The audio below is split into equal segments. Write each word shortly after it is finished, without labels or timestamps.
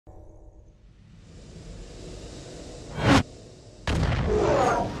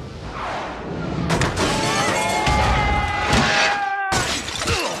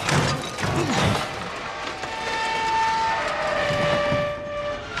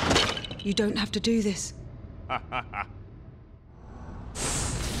You don't have to do this. I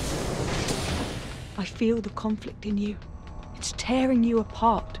feel the conflict in you. It's tearing you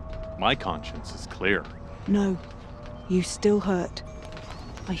apart. My conscience is clear. No, you still hurt.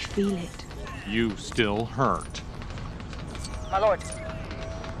 I feel it. You still hurt. My lord.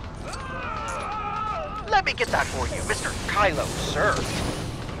 Let me get that for you, Mr. Kylo, sir.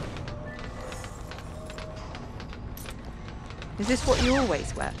 Is this what you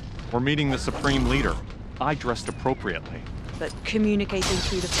always wear? We're meeting the Supreme Leader. I dressed appropriately. But communicating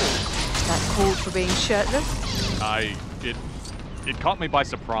through the Force, that called for being shirtless? It caught me by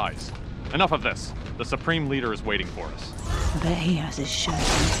surprise. Enough of this. The Supreme Leader is waiting for us. I bet he has his shirt on.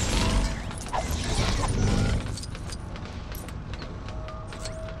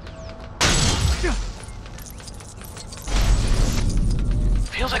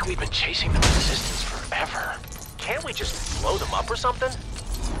 Feels like we've been chasing the Resistance forever. Can't we just blow them up or something?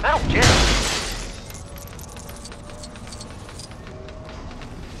 I don't get it.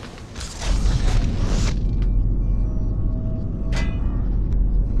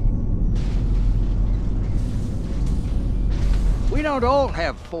 We don't all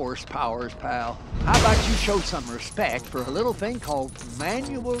have force powers, pal. How about you show some respect for a little thing called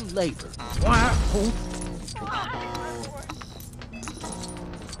manual labor?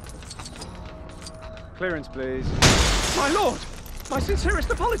 Clearance, please. My lord! My sincerest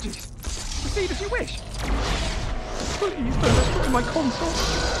apologies! Proceed as you wish. Please don't destroy my console.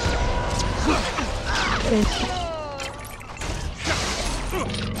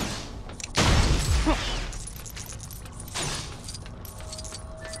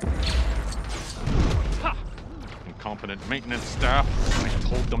 Incompetent maintenance staff. I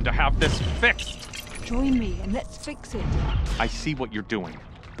told them to have this fixed. Join me and let's fix it. I see what you're doing.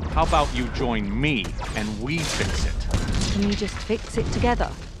 How about you join me and we fix it? Can we just fix it together?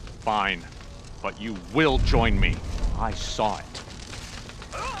 Fine. But you will join me. I saw it.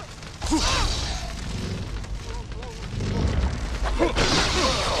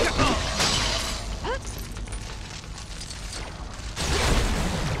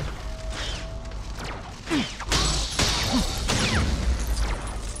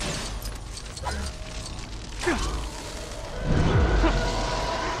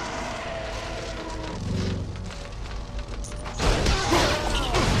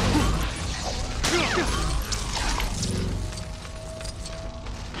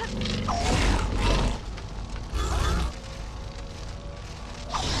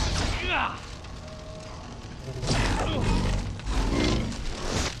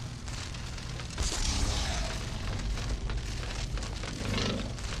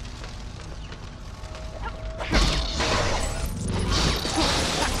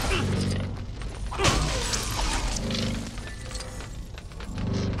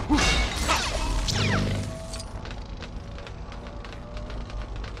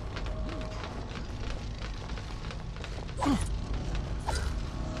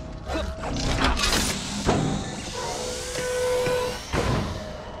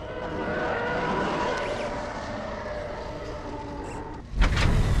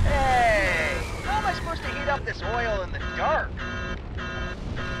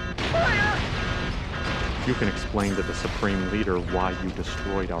 You can explain to the Supreme Leader why you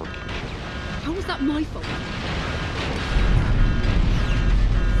destroyed our kitchen. How was that my fault?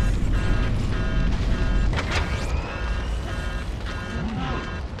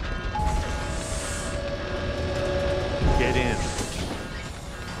 Get in.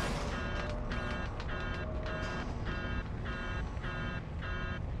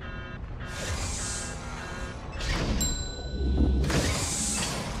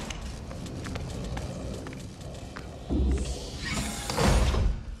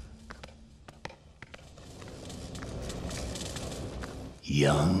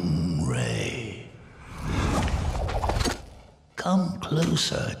 Young Rey. Come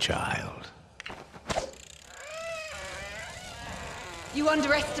closer, child. You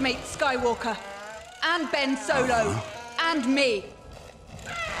underestimate Skywalker, and Ben Solo, and me.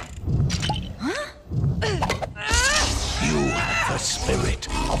 You have the spirit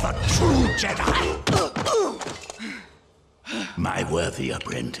of a true Jedi. My worthy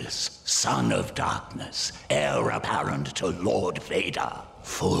apprentice, son of darkness, heir apparent to Lord Vader,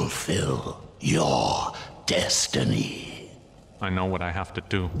 fulfill your destiny. I know what I have to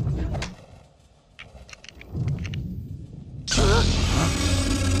do.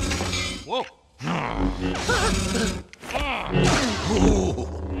 Whoa!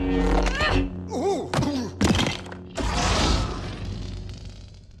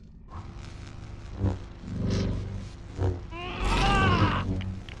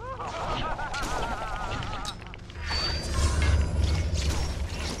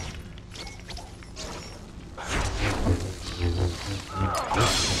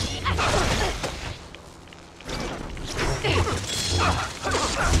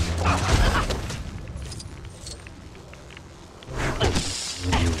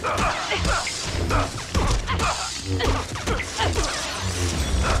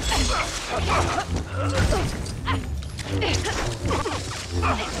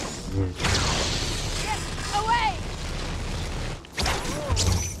 Away!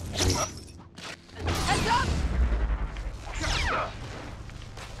 Heads up!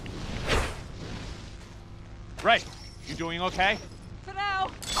 Ray, you doing okay? For now.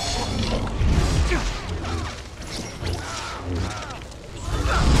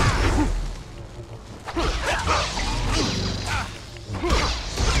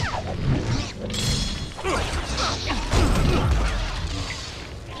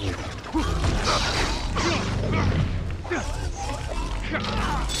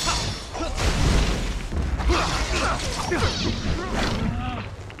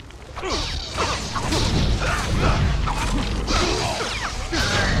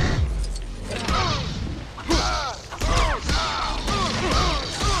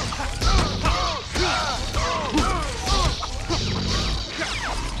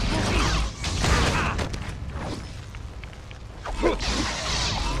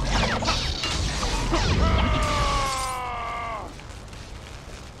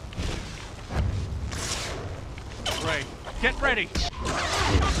 Ray, get ready!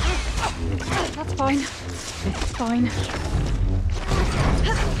 That's fine. It's fine.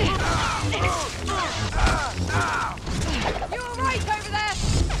 You all right over there?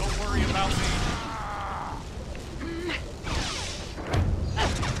 Don't worry about me.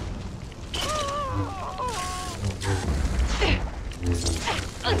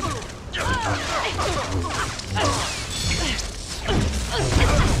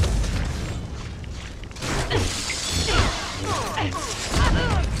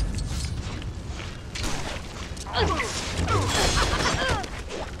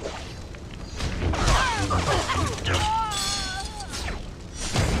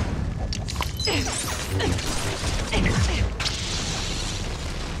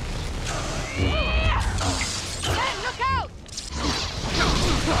 Look out!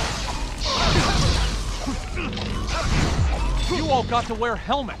 You all got to wear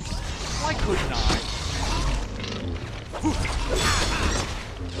helmets. Why couldn't I?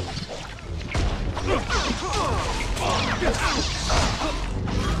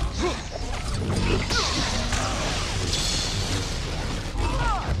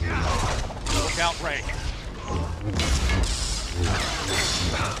 Look out, Ray.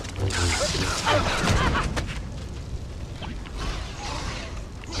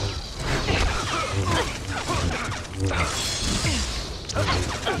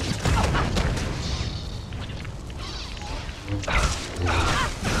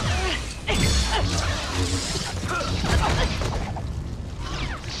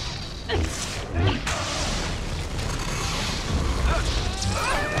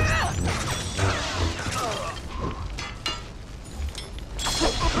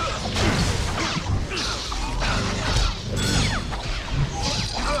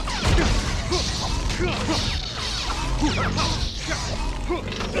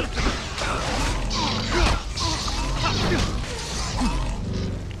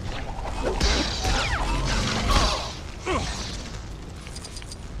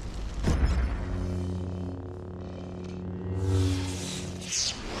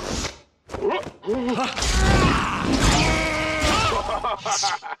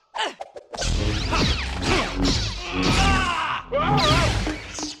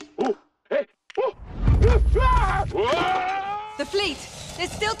 The fleet!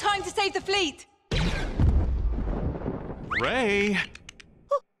 There's still time to save the fleet! Ray!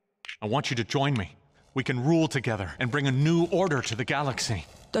 I want you to join me. We can rule together and bring a new order to the galaxy.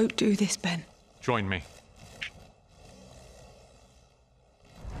 Don't do this, Ben. Join me.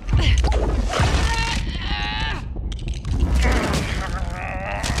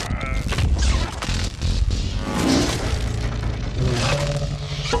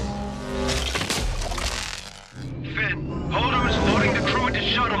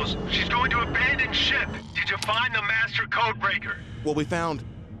 Well, we found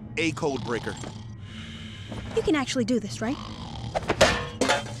a code breaker. You can actually do this, right?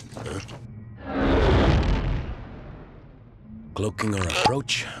 Cloaking our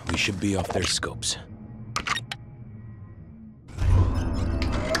approach, we should be off their scopes.